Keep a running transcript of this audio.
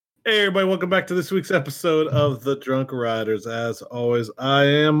Hey, everybody, welcome back to this week's episode of The Drunk Riders. As always, I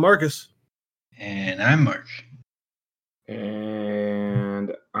am Marcus. And I'm Mark.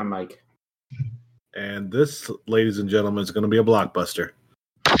 And I'm Mike. And this, ladies and gentlemen, is going to be a blockbuster.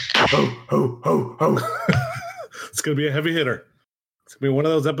 Ho, ho, ho, ho. It's going to be a heavy hitter. It's going to be one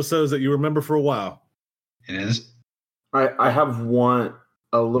of those episodes that you remember for a while. It is? I have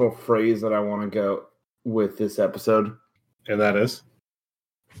a little phrase that I want to go with this episode. And that is?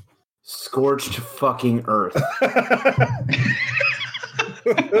 Scorched fucking earth.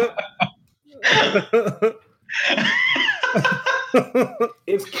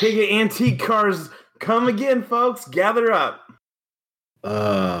 It's King of Antique Cars. Come again, folks. Gather up.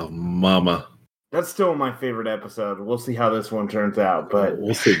 Mama. That's still my favorite episode. We'll see how this one turns out, but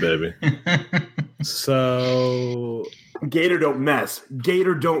We'll see, baby. So... Gator don't mess.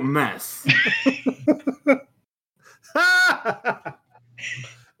 Gator don't mess.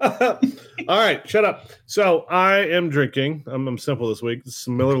 All right, shut up. So I am drinking. I'm simple this week. This is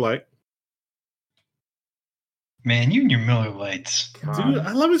some Miller Lite. Man, you and your Miller Lights. Dude,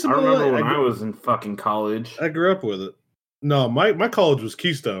 I love me some I Miller remember Lite. when I was in fucking college. I grew up with it. No, my college was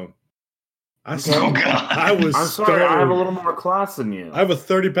Keystone. Oh, God. I was I'm sorry, I have a stoned. little more class than you. I have a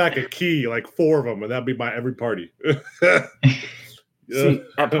 30-pack of Key, like 4 of them, and that'd be my every party. See,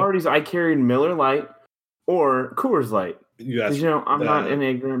 at parties, I carried Miller Lite or Coors Light. Yes, Because, I'm not an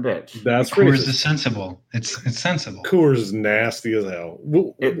ignorant bitch. that's Coors racist. is sensible. It's sensible. Coors is nasty as hell.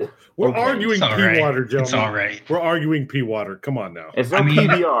 We're Okay, arguing It's all pea right. water, gentlemen. It's all right. We're arguing pea water. Come on now. It's no I mean-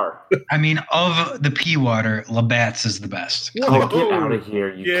 PBR. I mean, of the pea water, Labatt's is the best. Oh, get out of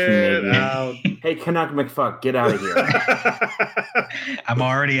here, you Get Canadian. out. Hey, Canuck McFuck, get out of here. I'm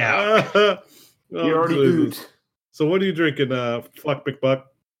already out. Oh, You already Jesus. oot. So what are you drinking, Fuck McBuck?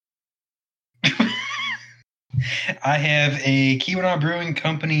 I have a Keweenaw Brewing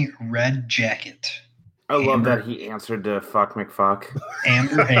Company Red Jacket. I love Amber. that he answered to Fuck McFuck.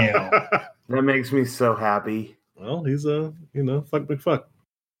 Amber Ale. That makes me so happy. Well, he's Fuck McFuck.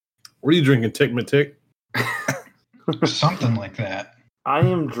 What are you drinking, Tick McTick? Something like that. I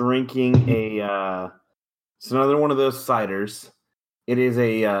am drinking it's another one of those ciders. It is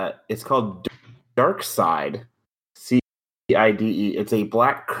it's called Dark Side, CIDE. It's a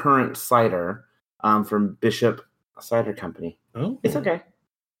black currant cider from Bishop Cider Company. Oh, It's okay.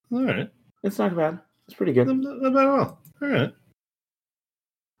 All right. It's not bad. It's pretty good. Not bad at all. All right.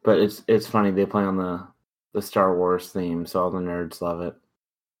 But it's funny. They play on the Star Wars theme, so all the nerds love it.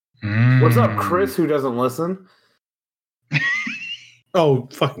 What's up, Chris, who doesn't listen? Oh,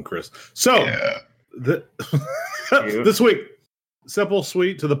 fucking Chris. So, Yeah. this week, simple,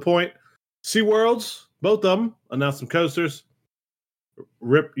 sweet, to the point. SeaWorlds, both of them, announced some coasters.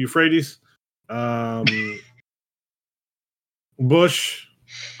 Rip Euphrates. Bush,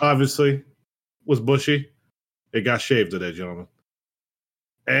 obviously, was bushy. It got shaved today, gentlemen.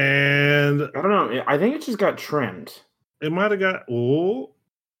 And I don't know. I think it just got trimmed. it might have got... Oh,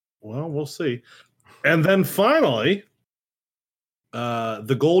 well, we'll see. And then finally,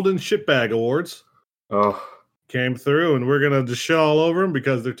 the Golden Shitbag Awards Oh, came through, and we're going to just shit all over them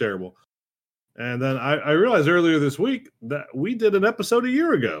because they're terrible. And then I realized earlier this week that we did an episode a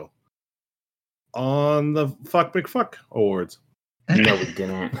year ago on the Fuck McFuck Awards. no, we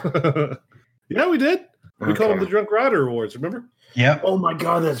didn't. Yeah, we did. We called them the Okay. Drunk Rider Awards, remember? Yep. Oh my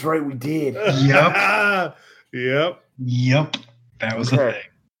God, that's right, we did. Yep. Yep. Yep. That was the Okay. thing.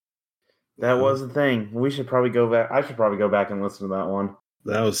 That was the thing. We should probably go back. I should probably go back and listen to that one.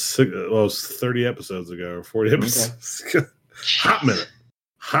 That was it was 30 episodes ago, or 40 episodes ago.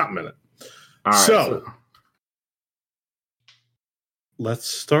 Hot minute. All right. So- Let's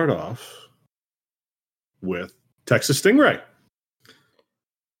start off with Texas Stingray.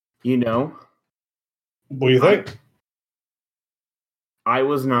 What do you think? I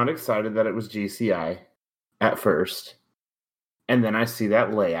was not excited that it was GCI at first. And then I see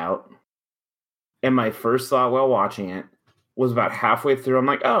that layout. And my first thought while watching it was about halfway through, I'm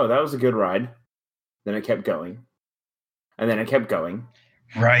like, oh, that was a good ride. Then it kept going. And then it kept going.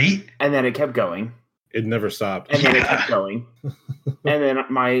 Right? And then it kept going. It never stopped. And then it kept going. And then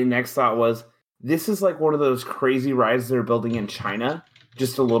my next thought was, this is like one of those crazy rides they're building in China,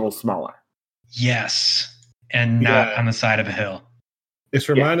 just a little smaller. Yes. And not Yeah. on the side of a hill. It's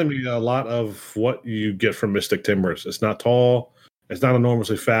reminding me a lot of what you get from Mystic Timbers. It's not tall, it's not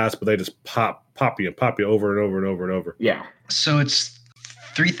enormously fast, but they just pop you over and over and over and over. Yeah. So it's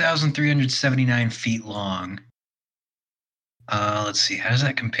 3,379 feet long. Let's see. How does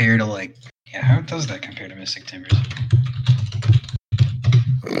that compare to how does that compare to Mystic Timbers?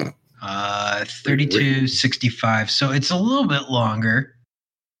 3265. So it's a little bit longer.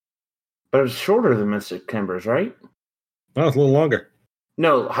 But it's shorter than Mystic Timbers, right? No, it's a little longer.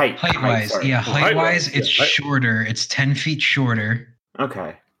 No, height. Height-wise, sorry. yeah, height-wise, height-wise, it's yeah, shorter. It's 10 feet shorter,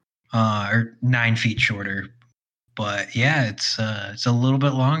 Okay. or 9 feet shorter. But yeah, it's a little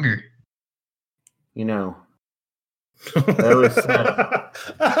bit longer. You know, they always said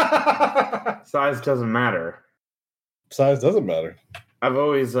size doesn't matter. Size doesn't matter. I've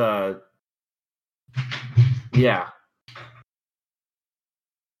always, yeah.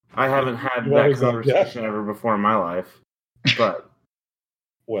 I haven't had You that always have- conversation ever before in my life, but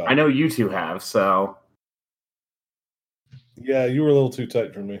Well, I know you two have, so. yeah, you were a little too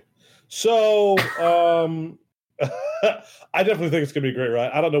tight for me. So, I definitely think it's gonna be a great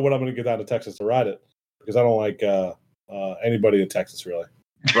ride. I don't know when I'm gonna get down to Texas to ride it because I don't like anybody in Texas really.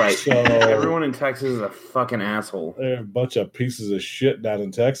 Right. So Everyone in Texas is a fucking asshole. they're a bunch of pieces of shit down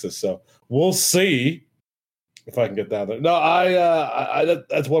in Texas. So we'll see if I can get down there. No,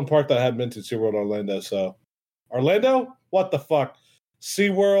 that's one park that I hadn't been to, SeaWorld Orlando. So Orlando, what the fuck?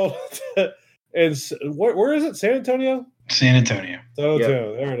 SeaWorld is where is it? San Antonio? San Antonio. San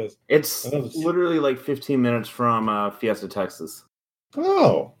Antonio. There it is. It's I know this- literally like 15 minutes from Fiesta, Texas.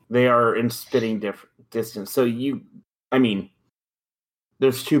 Oh. They are in spitting distance. So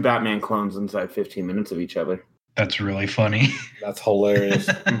there's two Batman clones inside 15 minutes of each other. That's really funny. That's hilarious.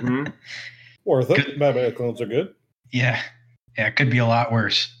 Mm-hmm. Worth it. Good. Batman clones are good. Yeah, it could be a lot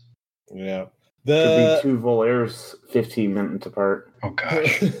worse. Yeah. Could be two Volairs 15 minutes apart. Oh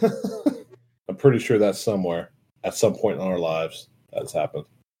gosh. I'm pretty sure that's somewhere at some point in our lives that's happened.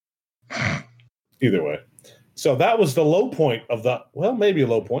 Either way. So that was the low point of maybe a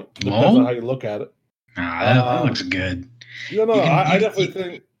low point. Depends Low? on how you look at it. That looks good. No, I definitely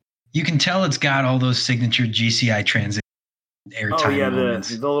think. You can tell it's got all those signature GCI transit airtime Oh yeah, moments.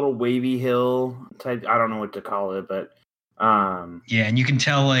 the little wavy hill type. I don't know what to call it, but Yeah, and you can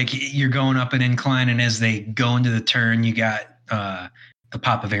tell like you're going up an incline, and as they go into the turn, you got the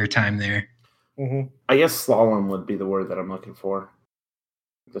pop of airtime there. Mm-hmm. I guess slalom would be the word that I'm looking for.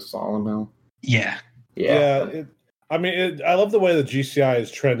 The slalom hill. Yeah. Yeah. I love the way the GCI has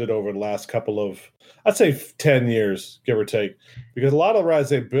trended over the last couple of, I'd say 10 years, give or take, because a lot of the rides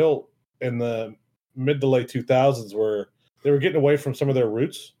they built in the mid to late 2000s they were getting away from some of their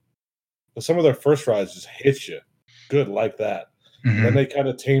roots. But some of their first rides just hit you good like that. Mhm. And then they kind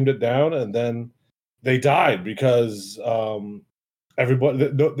of tamed it down, and then they died because everybody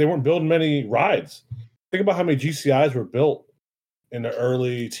they weren't building many rides. Think about how many GCIs were built in the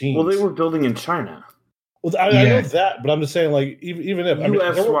early teens. Well, they were building in China. Well, I know that, but I'm just saying, like, even if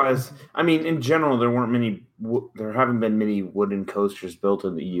U.S. wise, in general, there weren't many. There haven't been many wooden coasters built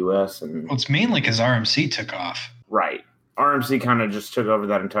in the U.S. and Well, it's mainly because RMC took off. right. RMC kind of just took over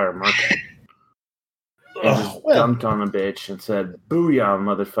that entire market and just dumped on the bitch and said, "Booyah,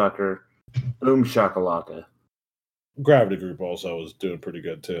 motherfucker! Boom shakalaka." Gravity Group also was doing pretty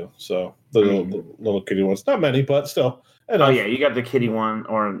good too. So the little kitty ones, not many, but still. Oh yeah, you got the kitty one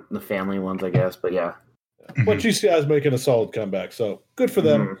or the family ones, I guess. But yeah, but GCI is making a solid comeback, so good for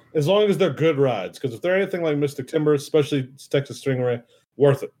them. As long as they're good rides, because if they're anything like Mystic Timbers, especially Texas Stingray,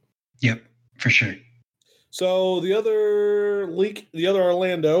 worth it. Yep, for sure. So the other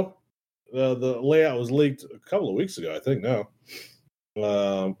Orlando, the layout was leaked a couple of weeks ago, I think. No,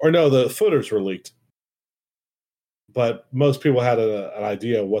 or no, the footers were leaked, but most people had an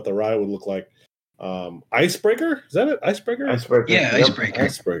idea of what the ride would look like. Icebreaker, is that it? Icebreaker? Yeah, Yep.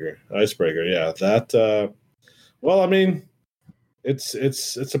 Icebreaker. Yeah, that. Well, it's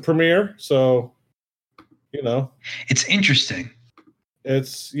a premiere, so it's interesting.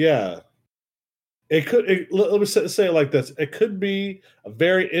 It's It could. Let me say it like this: it could be a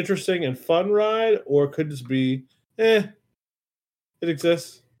very interesting and fun ride, or it could just be, it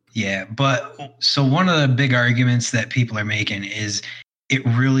exists. Yeah, but so one of the big arguments that people are making is it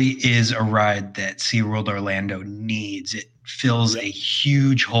really is a ride that SeaWorld Orlando needs. It fills a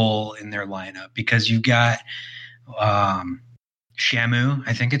huge hole in their lineup because you've got Shamu,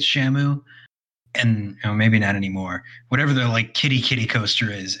 I think it's Shamu, and maybe not anymore. Whatever the like kitty coaster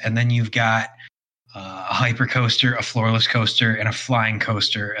is, and then you've got a hyper coaster, a floorless coaster, and a flying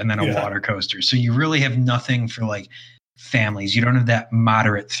coaster, and then a water coaster. So you really have nothing for like families. You don't have that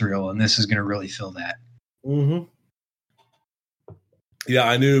moderate thrill, and this is going to really fill that. Mm-hmm. Yeah,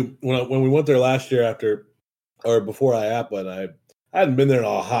 I knew when we went there last year before I went, I hadn't been there in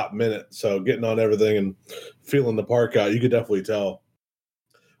a hot minute. So getting on everything and feeling the park out, you could definitely tell.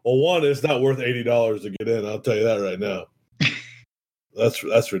 Well, one, it's not worth $80 to get in. I'll tell you that right now. That's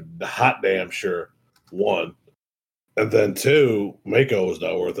for hot damn sure. One, and then two, Mako was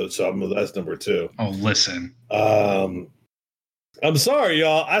not worth it. So that's number two. Oh, listen. I'm sorry,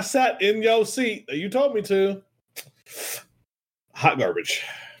 y'all. I sat in your seat. You told me to. Hot garbage.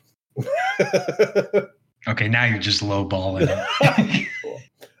 Okay, now you're just lowballing it.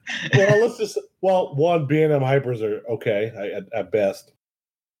 Well, let's just. Well, one, B&M hypers are okay at best.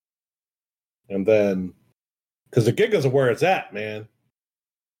 And then, because the Gigas are where it's at, man.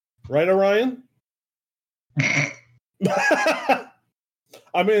 Right, Orion?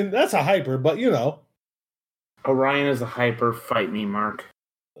 I mean, that's a hyper, but you know. Orion is a hyper. Fight me, Mark.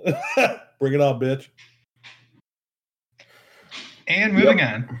 Bring it on, bitch. And moving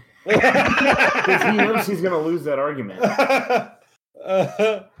on. Because he knows he's going to lose that argument.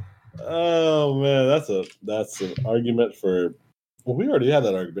 Oh man, that's an argument for. Well, we already had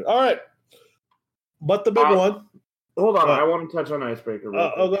that argument. All right, but the big one. Hold on, I want to touch on Icebreaker.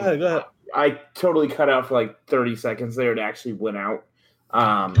 Go ahead. I totally cut out for like 30 seconds there. It actually went out,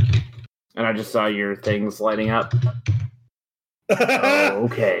 and I just saw your things lighting up. Oh,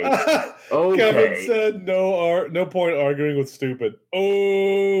 okay. Kevin said no point arguing with stupid.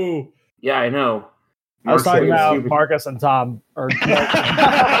 Oh, yeah, I know. I was talking about Marcus and Tom. Or you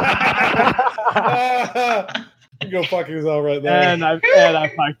go fuck yourself right there. And I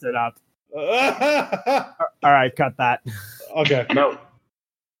fucked it up. All right, cut that. Okay. No.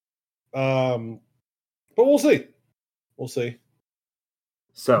 But we'll see. We'll see.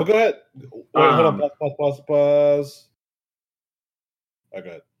 So but go ahead. Wait, hold on. Pause.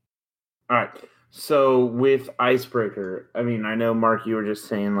 Okay. All right. So with Icebreaker, I mean, I know Mark, you were just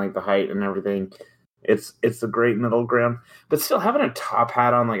saying like the height and everything. It's the great middle ground, but still having a top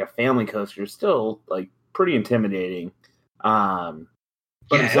hat on like a family coaster is still like pretty intimidating. But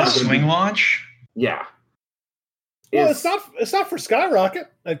it's a swing launch. Yeah. Well, it's not for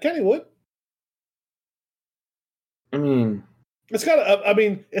Skyrocket at Kennywood. I mean, it's got.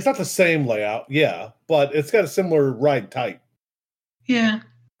 It's not the same layout, yeah, but it's got a similar ride type. Yeah,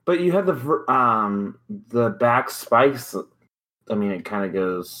 but you have the back spikes. I mean, it kind of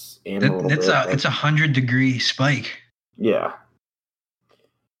goes in a little bit. It's 100-degree spike. Yeah,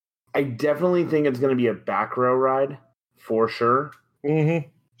 I definitely think it's going to be a back row ride for sure. Mm-hmm.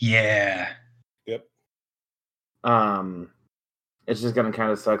 Yeah. Yep. It's just going to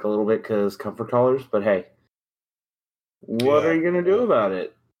kind of suck a little bit because comfort collars. But hey, what are you going to do about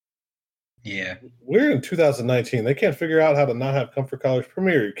it? Yeah. We're in 2019. They can't figure out how to not have comfort collars.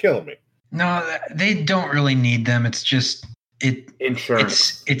 Premier, you're killing me. No, they don't really need them. It's just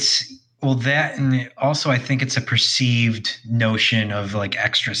insurance. It's well, that, and also I think it's a perceived notion of like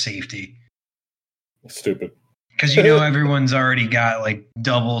extra safety. Stupid. Because everyone's already got like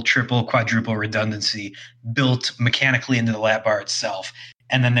double, triple, quadruple redundancy built mechanically into the lap bar itself,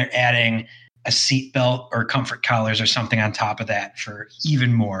 and then they're adding a seat belt or comfort collars or something on top of that for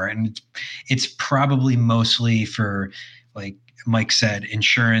even more. And it's probably mostly for, like Mike said,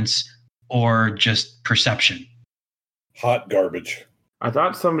 insurance or just perception. Hot garbage. I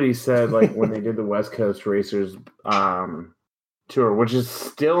thought somebody said like when they did the West Coast Racers tour, which is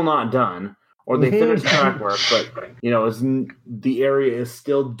still not done, or they finished track work, but the area is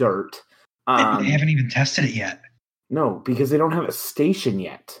still dirt. They haven't even tested it yet. No, because they don't have a station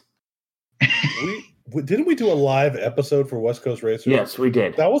yet. Didn't we do a live episode for West Coast Racers? Yes, we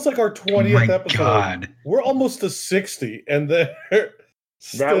did. That was like our 20th episode. God. We're almost to 60, and they're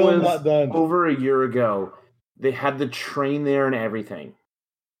still not done. Over a year ago. They had the train there and everything.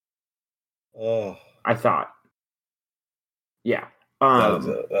 Oh, I thought. Yeah.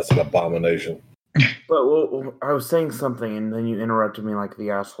 That's an abomination. But I was saying something, and then you interrupted me like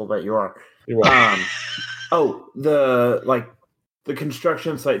the asshole that you are. You're right. The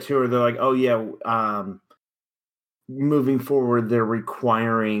construction site tour, they're like, oh yeah, moving forward, they're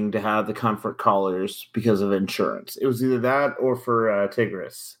requiring to have the comfort collars because of insurance. It was either that or for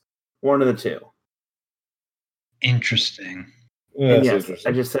Tigris. One of the two. Interesting. Yeah, yes,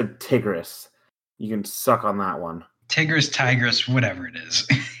 interesting. I just said Tigris. You can suck on that one. Tigris, whatever it is.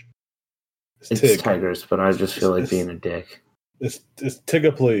 It's Tigris, but I just feel like being a dick. It's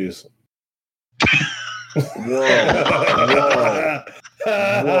Tigga, please. Whoa.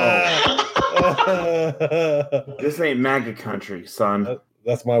 This ain't MAGA country, son.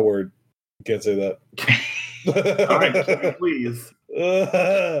 That's my word. You can't say that. All right, please.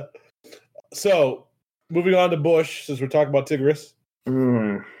 So, moving on to Bush, since we're talking about Tigris.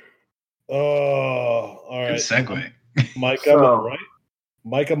 Mm. Oh, all right. Good segue. Mike, I'm going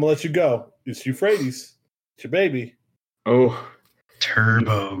to let you go. It's Euphrates. It's your baby. Oh.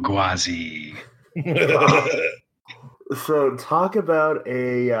 Turbo Gwazi. So, talk about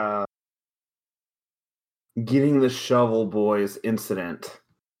a getting the shovel boys incident.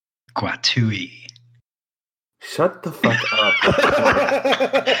 Guatui. Shut the fuck up.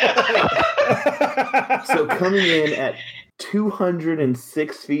 So coming in at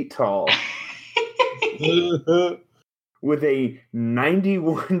 206 feet tall with a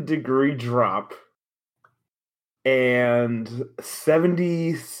 91-degree drop and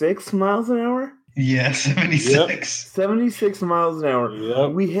 76 miles an hour? Yeah, 76. 76 miles an hour.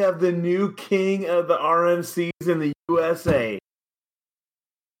 Yep. We have the new king of the RMCs in the USA.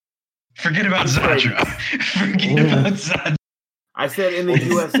 Forget about Zadra. Forget about Zadra. I said in the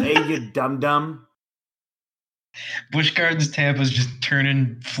USA, you dum-dum. Busch Gardens Tampa's just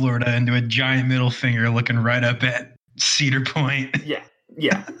turning Florida into a giant middle finger looking right up at Cedar Point. Yeah.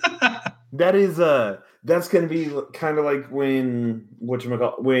 That's going to be kind of like when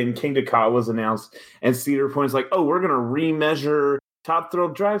Kingda Ka was announced and Cedar Point's like, oh, we're going to remeasure Top Thrill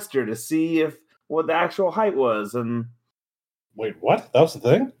Dragster to see what the actual height was. And wait, what? That was the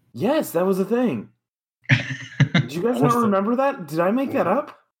thing? Yes, that was a thing. Did you guys not remember that? Did I make that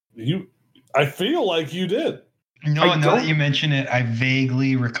up? I feel like you did. No, now that you mention it, I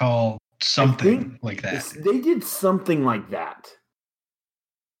vaguely recall something like that. They did something like that.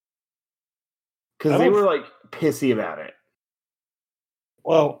 Because they were like pissy about it.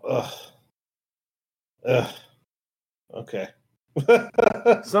 Well, okay.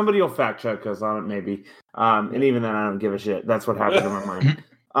 Somebody will fact check us on it, maybe. And even then, I don't give a shit. That's what happened in my mind.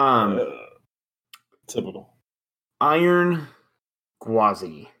 Typical. Iron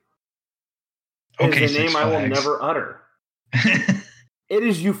Gwazi. Okay, is a name I will never utter. It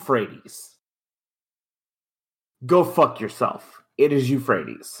is Euphrates. Go fuck yourself. It is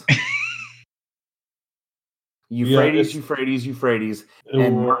Euphrates. Euphrates.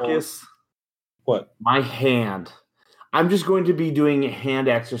 And Marcus. What? My hand. I'm just going to be doing hand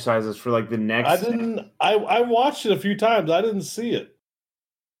exercises for like the next. I watched it a few times. I didn't see it.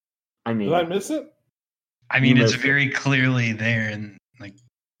 Did I miss it? I mean, it's very clearly there and like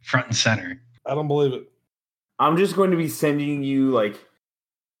front and center. I don't believe it. I'm just going to be sending you like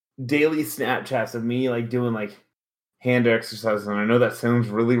daily Snapchats of me like doing like hand exercises, and I know that sounds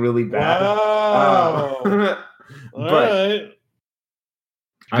really, really bad. Wow. But right.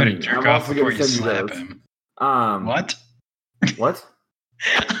 You better jerk off before you slap him. What? What?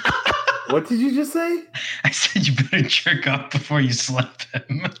 What did you just say? I said you better jerk off before you slap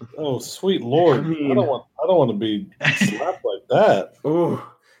him. Oh, sweet Lord! I don't want to be slapped like that. Oh,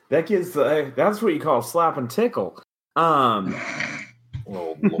 that gets that's what you call slap and tickle. Oh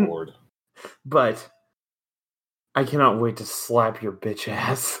Lord! But I cannot wait to slap your bitch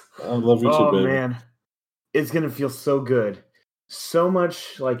ass. I love you too, baby. Oh man, it's gonna feel so good. So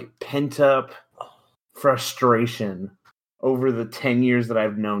much like pent up frustration over the 10 years that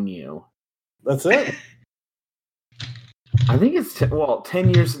I've known you. That's it? I think it's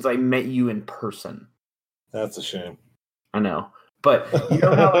 10 years since I met you in person. That's a shame. I know. But you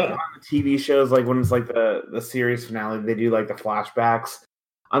know how like on the TV shows, like when it's like the series finale, they do like the flashbacks?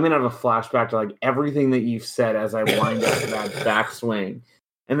 I'm going to have a flashback to like everything that you've said as I wind up to that backswing.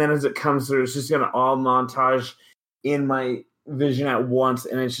 And then as it comes through, it's just going to all montage in my vision at once.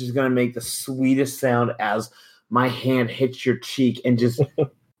 And it's just going to make the sweetest sound as my hand hits your cheek and just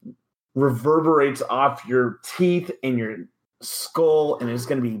reverberates off your teeth and your skull. And it's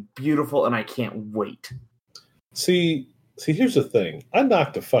going to be beautiful. And I can't wait. See, here's the thing. I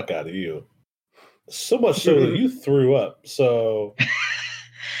knocked the fuck out of you. So much so that you threw up. So...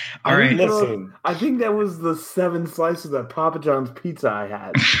 All right, listen. I think that was the 7 slices of Papa John's pizza I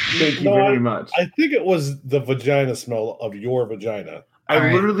had. Thank you very much. I think it was the vagina smell of your vagina.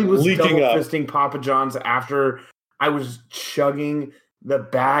 I literally was leaking double fisting Papa John's after I was chugging the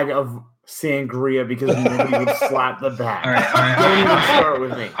bag of sangria because nobody would slap the bag. All right. Don't even start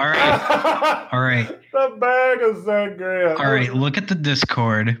with me. All right. The bag of sangria. All right, look at the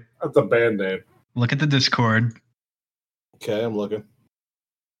Discord. That's a band name. Look at the Discord. Okay, I'm looking.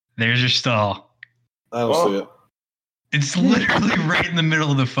 There's your stall. I don't see it. It's literally right in the middle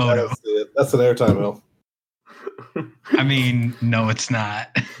of the photo. I don't see it. That's an airtime hill. I mean, no, it's not.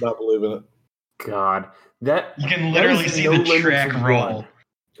 Not believing it. God, that you can literally see the track roll.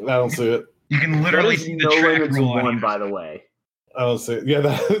 I don't see it. You can literally see the track roll. One, by the way. I don't see it. Yeah,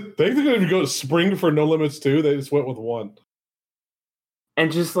 they didn't even go to spring for No Limits 2. They just went with 1.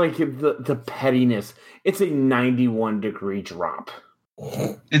 And just like the pettiness, it's a 91-degree drop.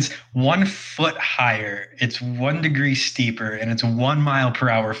 It's 1 foot higher. It's 1 degree steeper, and it's 1 mile per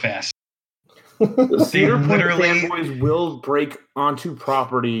hour faster. The Cedar Point fanboys will break onto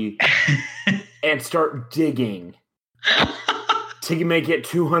property and start digging to make it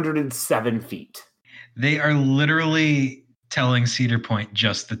 207 feet. They are literally telling Cedar Point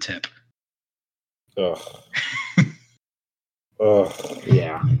just the tip. Ugh. Ugh.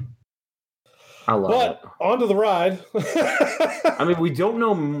 Yeah. I love it. But onto the ride. I mean, we don't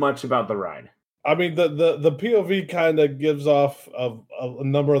know much about the ride. I mean, the POV kind of gives off a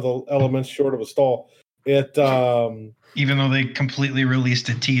number of the elements short of a stall. It even though they completely released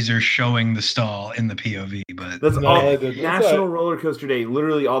a teaser showing the stall in the POV, but that's No, all. they didn't. National Roller Coaster Day.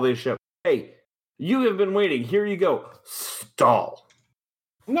 Literally, all they show. Hey, you have been waiting. Here you go. Stall.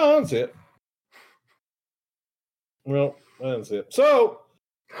 no, that's it. Well, I didn't see it. So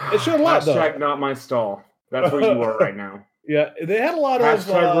it showed a lot, though. Hashtag not my stall. That's where you are right now. Yeah, they had a lot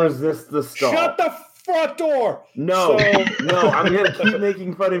Hashtag of resist the stall. shut the front door. No, So- no, I'm gonna keep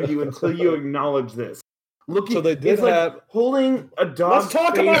making fun of you until you acknowledge this. Look, So they did it's like have- holding a dog. Let's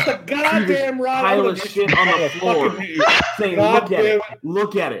talk about the goddamn ride. pile I'm of gonna shit get on you the floor. fucking mute. Saying, God look at it, damn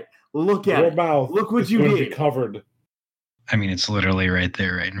look at it, look at Your it. mouth. Look what is you going to did. be covered. I mean, it's literally right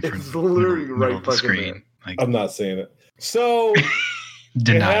there, right in front It's of the literally middle right of the fucking screen. Like, I'm not seeing it. So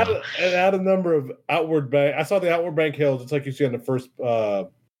denial. it had a number of outward bank. I saw the outward bank hills. It's like you see on the first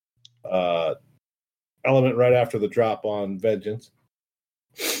element right after the drop on Vengeance.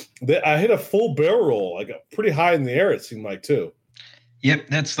 I hit a full barrel roll. I got pretty high in the air. It seemed like too. Yep,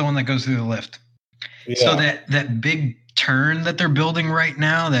 that's the one that goes through the lift. Yeah. So that big turn that they're building right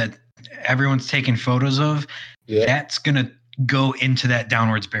now that everyone's taking photos of, Yeah. that's gonna go into that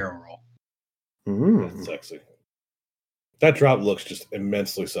downwards barrel roll. That's sexy. That drop looks just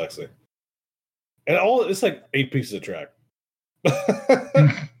immensely sexy. And it's like 8 pieces of track.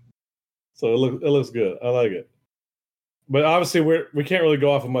 So it looks good. I like it. But obviously we can't really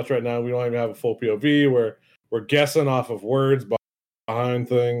go off of much right now. We don't even have a full POV. We're guessing off of words behind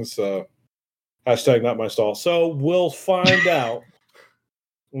things. So hashtag not my stall. So we'll find out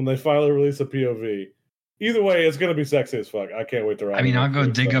when they finally release a POV. Either way, it's gonna be sexy as fuck. I can't wait to ride. I mean, it. I'll go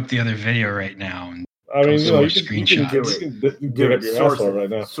dig up the other video right now. And I mean, you know, you source can screenshots. Do it. your Source asshole it. right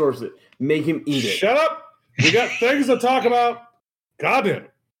now. Source it. Make him eat it. Shut up. We got things to talk about. Goddamn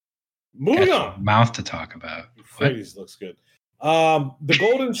it. Moving got on. mouth to talk about. What? Freddy's looks good. The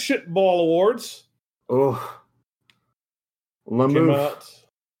Golden Shitball Awards Oh, came Lamoof. out.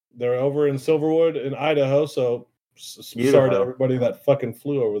 They're over in Silverwood in Idaho. So sorry to Beautiful. everybody that fucking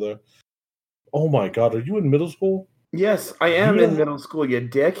flew over there. Oh my God. Are you in middle school? Yes, I am You in don't- middle school, you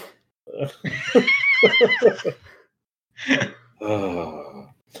dick.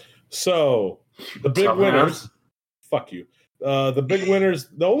 So the big Dumbass. winners. Fuck you. The big winners.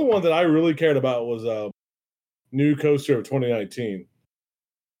 The only one that I really cared about was new coaster of 2019,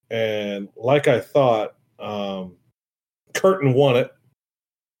 and like I thought, Curtin won it.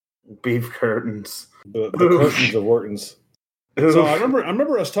 Beef curtains. The Oof. curtains of Wharton's. So I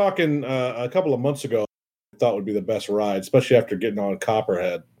remember us talking a couple of months ago. I thought would be the best ride, especially after getting on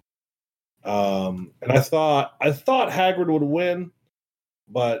Copperhead. And I thought Hagrid would win,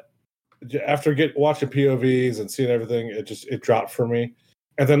 but after watching POVs and seeing everything, it dropped for me.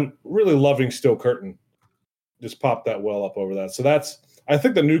 And then really loving Steel Curtain just popped that well up over that. So I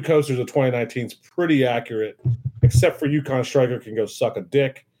think the new coasters of 2019 is pretty accurate, except for Yukon Striker can go suck a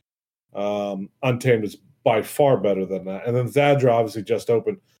dick. Untamed is by far better than that. And then Zadra obviously just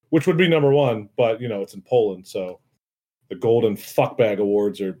opened, which would be number one, but it's in Poland, so the Golden Fuckbag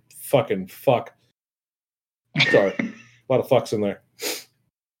Awards are fucking fuck. Sorry, a lot of fucks in there.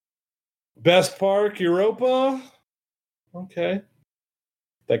 Best Park Europa. Okay,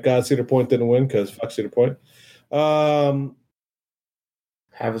 that God Cedar Point didn't win because fuck Cedar Point.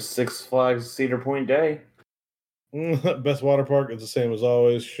 Have a Six Flags Cedar Point day. Best water park is the same as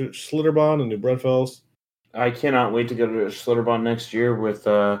always. Schlitterbahn and New Braunfels. I cannot wait to go to Schlitterbahn next year with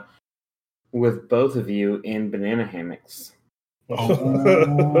both of you in banana hammocks.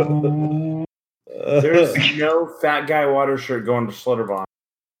 Oh. There's no fat guy water shirt going to Schlitterbahn.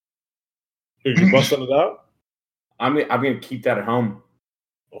 You busting it out? I'm gonna keep that at home.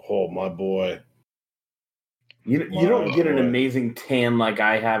 Oh my boy! You don't get an amazing tan like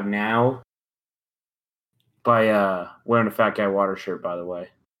I have now by wearing a fat guy water shirt. By the way,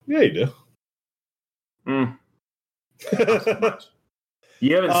 Yeah, you do.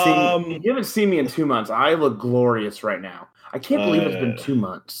 You haven't seen me in 2 months. I look glorious right now. I can't believe it's been 2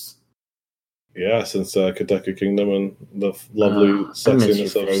 months. Yeah, since Kentucky Kingdom and the lovely I miss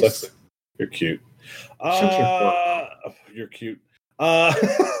sexiness your of face. sex. You're cute. You're cute.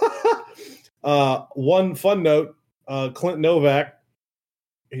 One fun note: Clint Novak.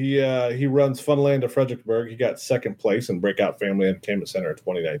 He runs Funland of Fredericksburg. He got second place in Breakout Family Entertainment Center in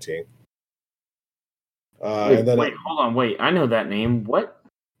 2019. And then hold on, wait. I know that name. What?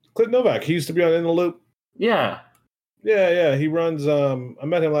 Clint Novak. He used to be on In the Loop. Yeah. Yeah. He runs. I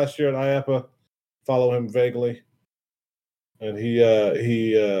met him last year at IAPA follow him vaguely. And he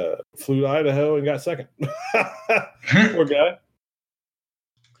flew to Idaho and got second. Poor guy.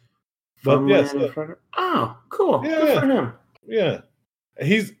 But yes. Oh, cool. Yeah. Good for him. Yeah.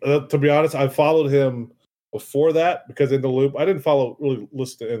 He's, to be honest, I followed him before that because In the Loop. I didn't really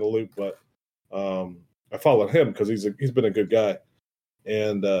listen to In the Loop, but I followed him because he's been a good guy.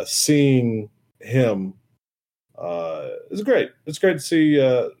 And seeing him is great. It's great to see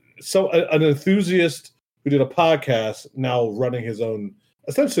an enthusiast who did a podcast now running his own,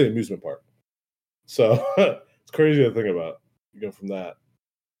 essentially, amusement park. So it's crazy to think about. You go from that.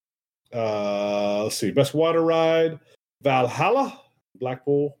 Let's see. Best water ride, Valhalla,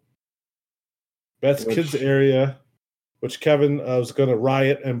 Blackpool. Best kids area, which Kevin was going to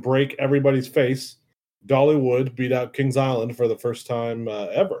riot and break everybody's face. Dollywood beat out Kings Island for the first time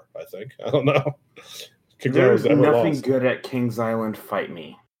ever, I think. I don't know. There's nothing good at Kings Island. Fight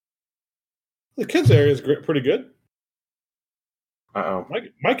me. The kids area is pretty good. Uh-oh.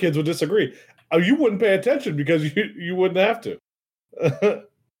 My kids would disagree. You wouldn't pay attention because you wouldn't have to.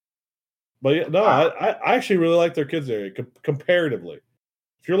 But yeah, no, I actually really like their kids area comparatively.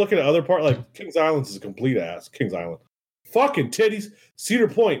 If you're looking at other parts, like Kings Island is a complete ass. Kings Island. Fucking titties. Cedar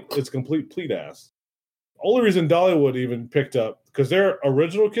Point is complete ass. Only reason Dollywood even picked up, because their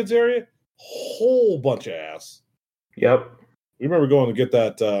original kids area, whole bunch of ass. Yep. We remember going to get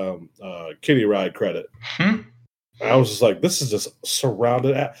that kiddie ride credit. I was just like, this is just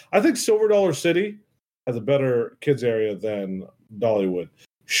surrounded. I think Silver Dollar City has a better kids area than Dollywood,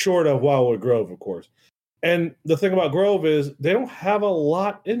 short of Wildwood Grove, of course. And the thing about Grove is they don't have a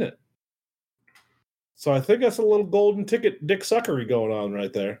lot in it. So I think that's a little golden ticket dick suckery going on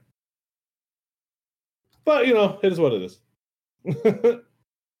right there. But, it is what it is.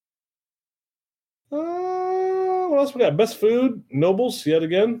 What else we got? Best food, Nobles, yet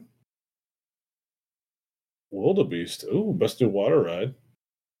again. Wildebeest. Ooh, best new water ride.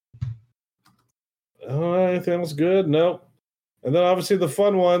 Anything else good? Nope. And then obviously the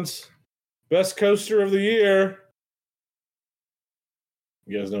fun ones. Best coaster of the year.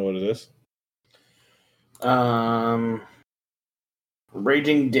 You guys know what it is?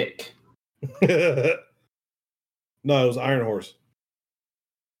 Raging Dick. No, it was Iron Horse.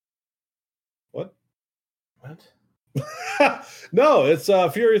 What? No, it's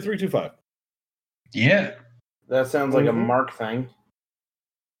Fury 325. Yeah. That sounds like a Mark thing.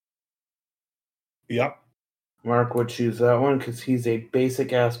 Yep. Mark would choose that one because he's a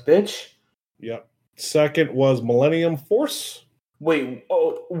basic ass bitch. Yep. Second was Millennium Force. Wait,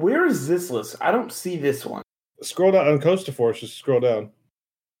 where is this list? I don't see this one. Scroll down on Coaster Force. Just scroll down.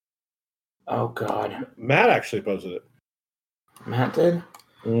 Oh, God. Matt actually posted it. Matt did?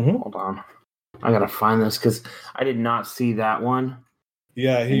 Mm-hmm. Hold on. I got to find this because I did not see that one.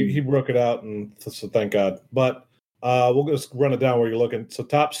 Yeah, he broke it out, and so thank God. But we'll just run it down where you're looking. So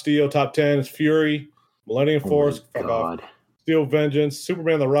top 10 is Fury, Millennium Force, fuck off. Steel Vengeance,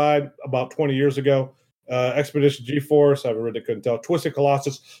 Superman the Ride about 20 years ago, Expedition G-Force, I haven't read it, couldn't tell. Twisted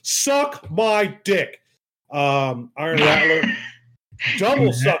Colossus, suck my dick. Iron Rattler,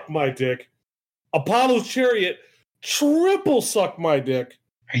 double suck my dick. Apollo's Chariot, triple suck my dick.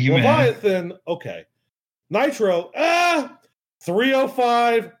 Are you Leviathan, mad? Okay. Nitro,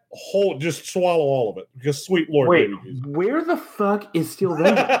 305, just swallow all of it. Because sweet Lord. Wait, where the fuck is Steel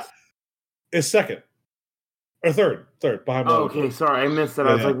Vengeance? It's second. Or third, behind. Okay, sorry, I missed that.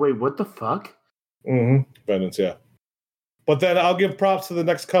 I was like, wait, what the fuck? Mm-hmm. Vengeance, yeah. But then I'll give props to the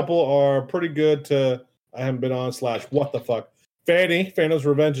next couple are pretty good to I haven't been on / what the fuck. Phantom's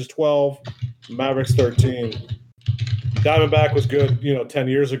Revenge is 12, Mavericks 13. Diamondback was good, 10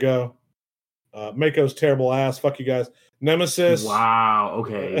 years ago. Mako's terrible ass. Fuck you guys. Nemesis. Wow,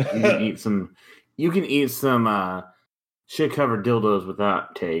 okay. You can eat some shit covered dildos with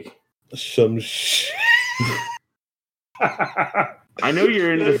that take. Some shit. I know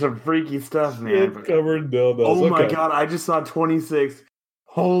you're into some freaky stuff, man. Shit covered dildos. Oh my God, I just saw 26.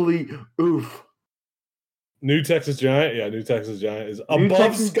 Holy oof. New Texas Giant? Yeah, New Texas Giant is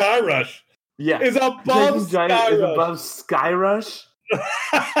above Sky Rush. Yeah. Is above Sky Rush. Above Sky Rush?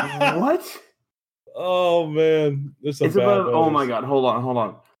 What? Oh man. It's above. Oh my God. Hold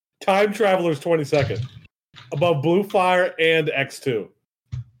on. Time Traveler's 22nd. Above Blue Fire and X2.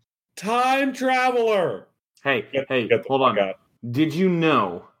 Time Traveler. Hey, hold on. Out. Did you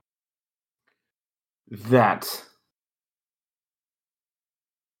know that?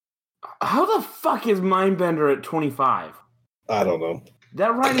 How the fuck is Mindbender at 25? I don't know.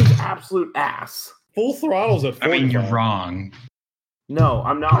 That ride is absolute ass. Full Throttle's at 45. I mean, you're wrong. No,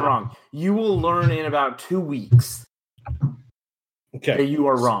 I'm not wrong. You will learn in about 2 weeks. Okay. That you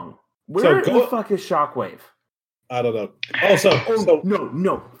are wrong. Where the fuck is Shockwave? I don't know.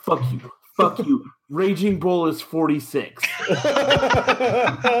 No, fuck you. Raging Bull is 46.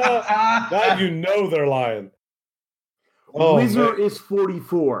 Now you know they're lying. Wizard is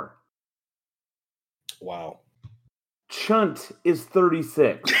 44. Wow. Chunt is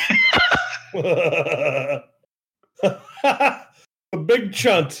 36. The big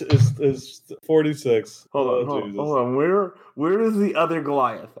Chunt is 46. Hold on. Where is the other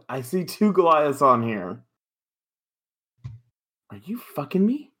Goliath? I see 2 Goliaths on here. Are you fucking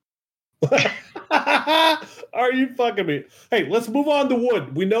me? Are you fucking me? Hey, let's move on to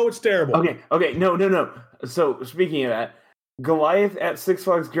wood. We know it's terrible. Okay. No. So, speaking of that, Goliath at Six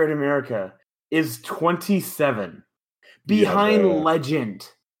Flags Great America is 27. Behind Legend.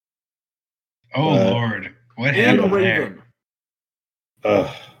 Oh, Lord. What happened Raven.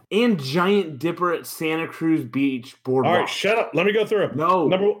 there? And Giant Dipper at Santa Cruz Beach Boardwalk. All right, shut up. Let me go through them.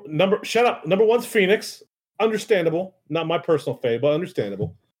 No. Shut up. Number 1's Phoenix. Understandable. Not my personal fave, but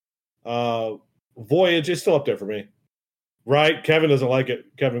understandable. Voyage is still up there for me. Right? Kevin doesn't like it.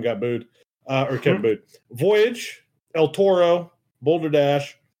 Kevin got booed. Kevin booed. Voyage, El Toro, Boulder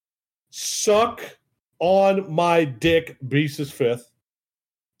Dash, Suck on My Dick, Beast is 5th.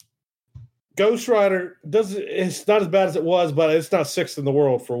 Ghost Rider it's not as bad as it was, but it's not 6th in the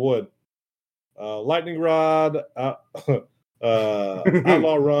world for wood. Lightning Rod,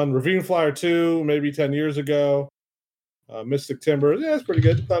 Outlaw Run, Ravine Flyer 2, maybe 10 years ago. Mystic Timber, yeah, it's pretty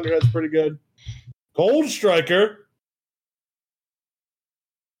good. Thunderhead's pretty good. Cold Striker.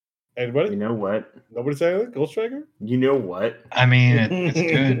 Anybody? You know what? Nobody say anything? Cold Striker? You know what? I mean, it's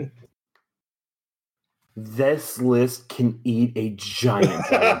good. This list can eat a giant.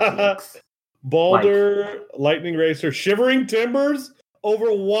 Balder, Lightning Racer, Shivering Timbers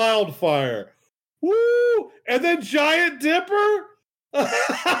over Wildfire. Woo! And then Giant Dipper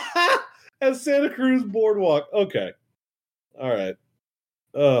and Santa Cruz Boardwalk. Okay. All right.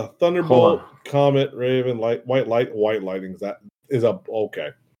 Thunderbolt, Comet, Raven, White Lightnings. That is okay.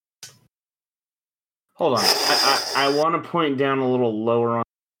 Hold on. I want to point down a little lower on.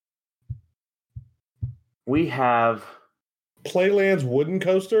 We have Playland's Wooden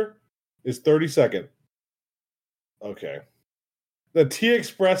Coaster is 32nd. Okay. The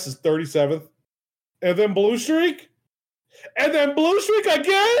T-Express is 37th. And then Blue Streak? And then Blue Streak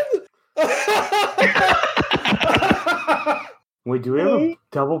again? Wait, do we have a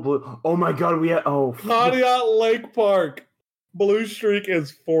double blue? Oh my god, we have... Pontiac Lake Park. Blue Streak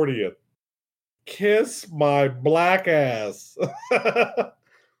is 40th. Kiss my black ass.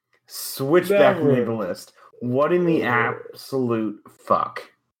 Switch back to the list. What in the absolute fuck?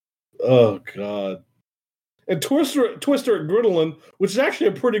 Oh, God. And Twister at Griddleland, which is actually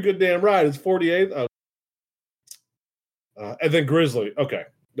a pretty good damn ride, is 48th. And then Grizzly. Okay.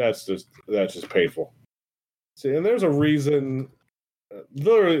 That's just painful. See, and there's a reason.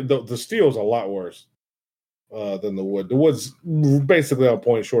 Literally, the steel's a lot worse than the wood. The wood's basically on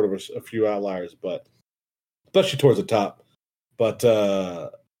point, short of a few outliers, but especially towards the top. But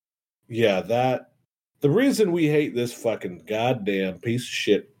yeah, the reason we hate this fucking goddamn piece of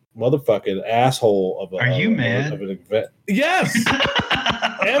shit, motherfucking asshole of Are you mad? Of an event. Yes.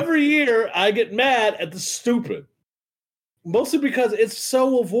 Every year I get mad at the stupid, mostly because it's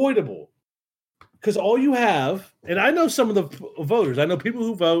so avoidable. Because all you have, and I know some of the voters, I know people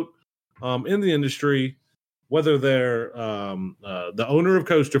who vote in the industry, whether they're the owner of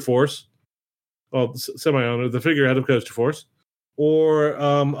Coaster Force, well, semi-owner, the figurehead of Coaster Force, or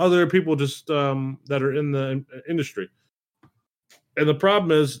other people just that are in the industry. And the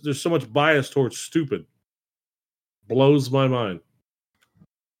problem is there's so much bias towards stupid. Blows my mind.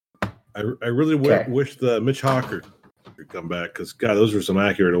 I really wish the Mitch Hawker could come back because, God, those were some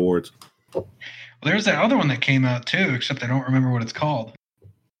accurate awards. Well, there's that other one that came out too, except I don't remember what it's called.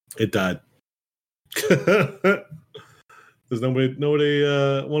 It died. Because nobody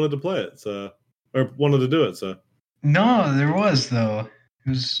wanted to play it, so or wanted to do it. So no, there was though. It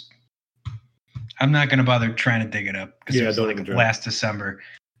was. I'm not going to bother trying to dig it up because it was like last December.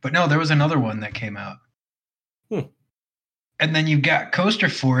 But no, there was another one that came out. And then you've got Coaster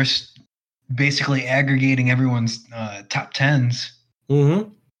Force basically aggregating everyone's top 10s. Mm-hmm.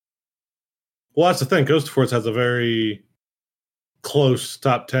 Well, that's the thing. Coaster Force has a very close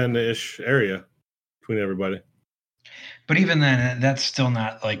top 10-ish area between everybody. But even then, that's still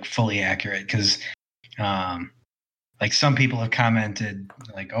not like fully accurate because like some people have commented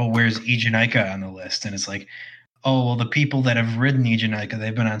like, oh, where's Ejanica on the list? And it's like, oh, well, the people that have ridden Ejanica,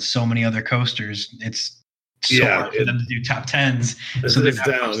 they've been on so many other coasters. It's so hard for them to do top 10s. So they're not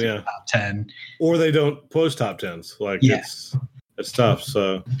down, top 10. Or they don't post top 10s. Like it's tough.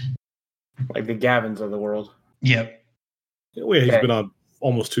 So Like the Gavins of the world. Yep. Well, he's been on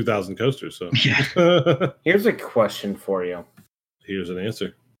almost 2,000 coasters. So Yeah. Here's a question for you. Here's an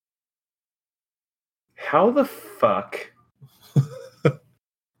answer. How the fuck?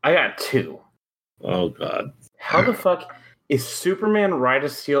 I got two. Oh, God. How the fuck is Superman Ride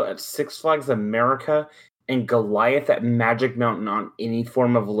of Steel at Six Flags America and Goliath at Magic Mountain on any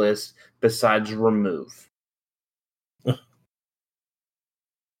form of list besides remove?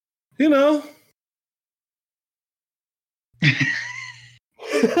 You know.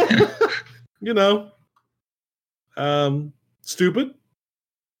 You know. Stupid.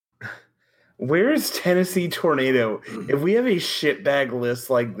 Where's Tennessee Tornado? If we have a shitbag list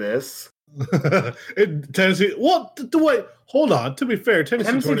like this, Tennessee. Well, wait. Hold on. To be fair,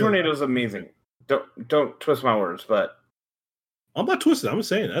 Tennessee Tornado is amazing. Don't twist my words, but I'm not twisting. I'm just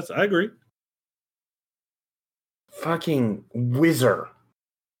saying I agree. Fucking Whizzer.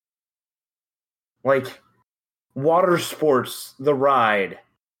 Like water sports, the ride.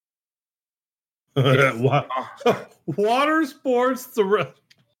 Water sports, the ride.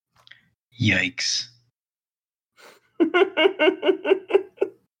 Yikes.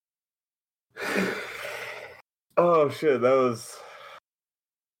 Oh shit, that was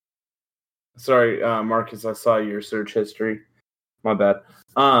sorry, Marcus, I saw your search history. My bad.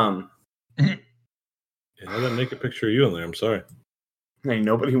 Yeah, I didn't make a picture of you in there. I'm sorry. Hey,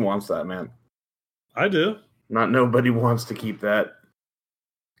 nobody wants that, man. I do. Not nobody wants to keep that.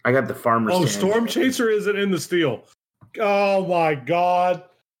 I got the farmer's stand. Storm Chaser isn't in the steel. Oh my God.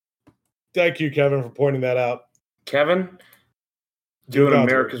 Thank you, Kevin, for pointing that out. Kevin, doing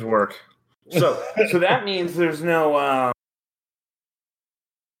America's work. So that means there's no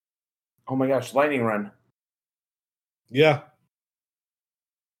oh my gosh, lightning run. Yeah.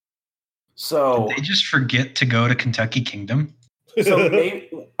 So did they just forget to go to Kentucky Kingdom? So maybe,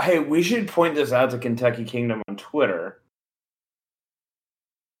 hey, we should point this out to Kentucky Kingdom on Twitter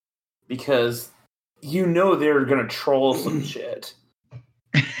because they're gonna troll some shit.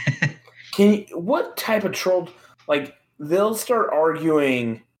 What type of troll? Like they'll start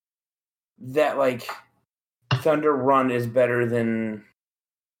arguing that like Thunder Run is better than.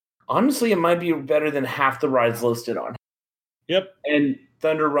 Honestly, it might be better than half the rides listed on. Yep. And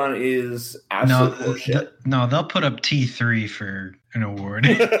Thunder Run is absolute bullshit. No, they'll put up T3 for an award.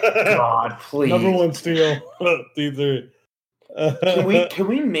 God, please. Number one steel. T3. Can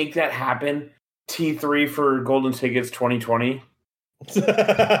we make that happen? T3 for Golden Tickets 2020.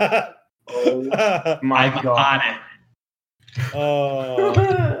 Oh my God.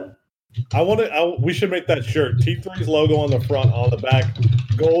 On it. We should make that shirt. T3's logo on the front, on the back.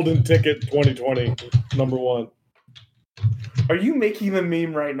 Golden Ticket 2020, number one. Are you making the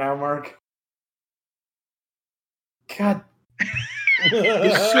meme right now, Mark? God.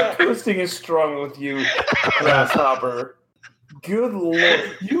 The shit posting is strong with you, grasshopper. Good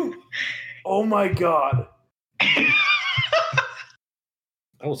Lord. Oh my God.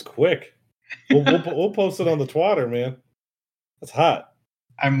 That was quick. We'll post it on the Twitter, man. That's hot.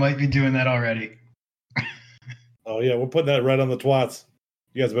 I might be doing that already. Oh, yeah. We're putting that right on the twats.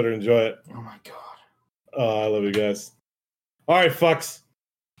 You guys better enjoy it. Oh, my God. Oh, I love you guys. All right, fucks.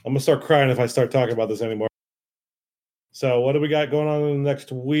 I'm going to start crying if I start talking about this anymore. So what do we got going on in the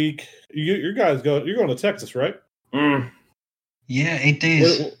next week? You're going to Texas, right? Mm. Yeah, 8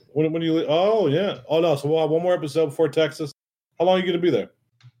 days. When do you leave? Oh, yeah. Oh, no. So we'll have one more episode before Texas. How long are you going to be there?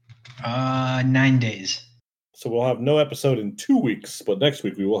 9 days. So we'll have no episode in 2 weeks, but next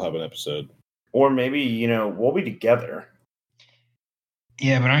week we will have an episode. Or maybe, we'll be together.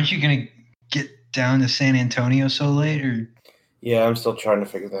 Yeah, but aren't you going to get down to San Antonio so late? Or? Yeah, I'm still trying to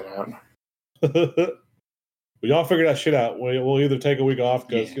figure that out. We all figure that shit out. We'll either take a week off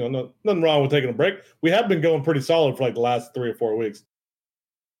because nothing wrong with taking a break. We have been going pretty solid for like the last 3 or 4 weeks.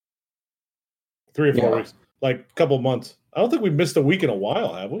 3 or 4 weeks, like a couple of months. I don't think we've missed a week in a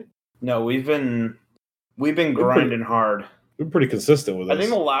while, have we? No, we've been grinding hard. We're pretty consistent with this. I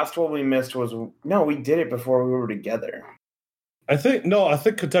think the last one we missed was we did it before we were together. I think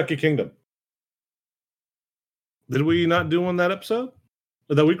Kentucky Kingdom. Did we not do one that episode?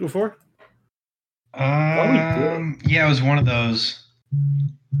 Or that week before? Yeah, it was one of those.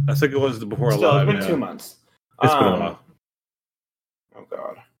 I think it was before Still, live. It's been 2 months. It's been a while. Oh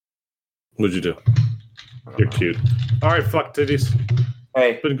God. What'd you do? You're cute. All right, fuck titties.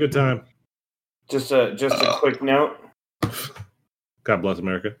 Hey, it's been a good time. Just a quick note. God bless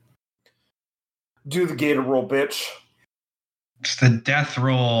America. Do the gator roll, bitch. It's the death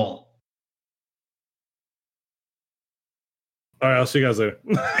roll. All right, I'll see you guys later.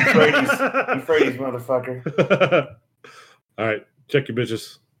 Euphrates, motherfucker. All right, check your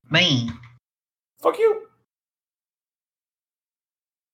bitches. Man. Fuck you.